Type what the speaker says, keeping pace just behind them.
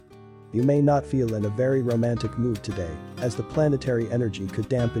You may not feel in a very romantic mood today, as the planetary energy could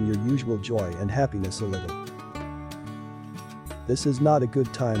dampen your usual joy and happiness a little. This is not a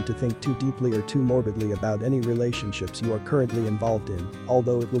good time to think too deeply or too morbidly about any relationships you are currently involved in,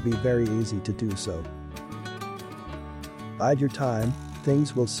 although it will be very easy to do so. Bide your time,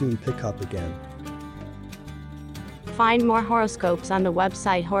 things will soon pick up again. Find more horoscopes on the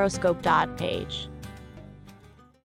website horoscope.page.